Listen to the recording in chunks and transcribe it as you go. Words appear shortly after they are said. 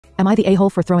Am I the a-hole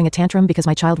for throwing a tantrum because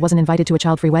my child wasn't invited to a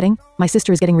child-free wedding? My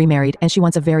sister is getting remarried and she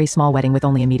wants a very small wedding with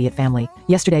only immediate family.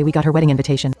 Yesterday we got her wedding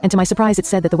invitation, and to my surprise it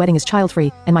said that the wedding is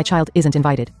child-free, and my child isn't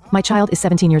invited. My child is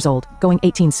 17 years old, going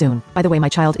 18 soon. By the way, my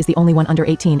child is the only one under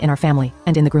 18 in our family,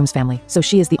 and in the groom's family, so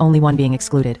she is the only one being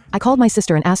excluded. I called my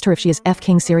sister and asked her if she is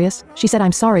f-king serious. She said,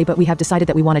 I'm sorry, but we have decided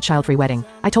that we want a child-free wedding.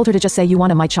 I told her to just say you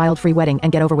want a my child-free wedding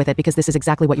and get over with it because this is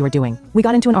exactly what you are doing. We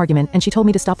got into an argument and she told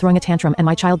me to stop throwing a tantrum and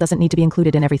my child doesn't need to be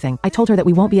included in everything. I told her that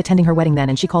we won't be attending her wedding then,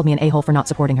 and she called me an a-hole for not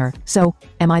supporting her. So,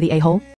 am I the a-hole?